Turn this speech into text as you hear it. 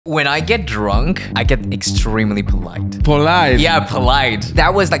When I get drunk, I get extremely polite. Polite? Yeah, polite.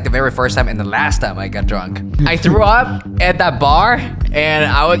 That was like the very first time and the last time I got drunk. I threw up at that bar and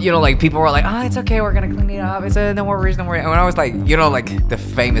I would, like people were like, oh, it's okay, we're gonna clean it up. It's no worries, no worries. And when I was like, like the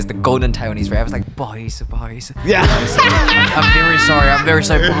famous, the golden Taiwanese, right? I was like, boys. Yeah. I'm very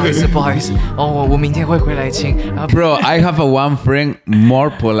sorry, boys. Oh, 我明天会回来亲. Bro, I have one friend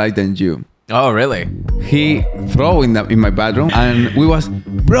more polite than you. Oh, really? He threw in my bedroom and we was,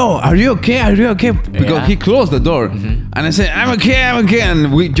 bro, are you okay? Because he closed the door. And I said, I'm okay.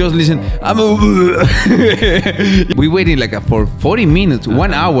 And we just listen. We waiting like for 40 minutes,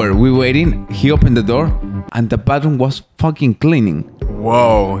 1 hour. We waiting. He opened the door and the bathroom was fucking cleaning.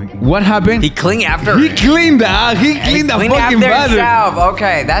 Whoa. What happened? He cleaned after. He cleaned the fucking bathroom.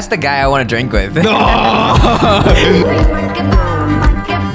 Okay, that's the guy I want to drink with. No.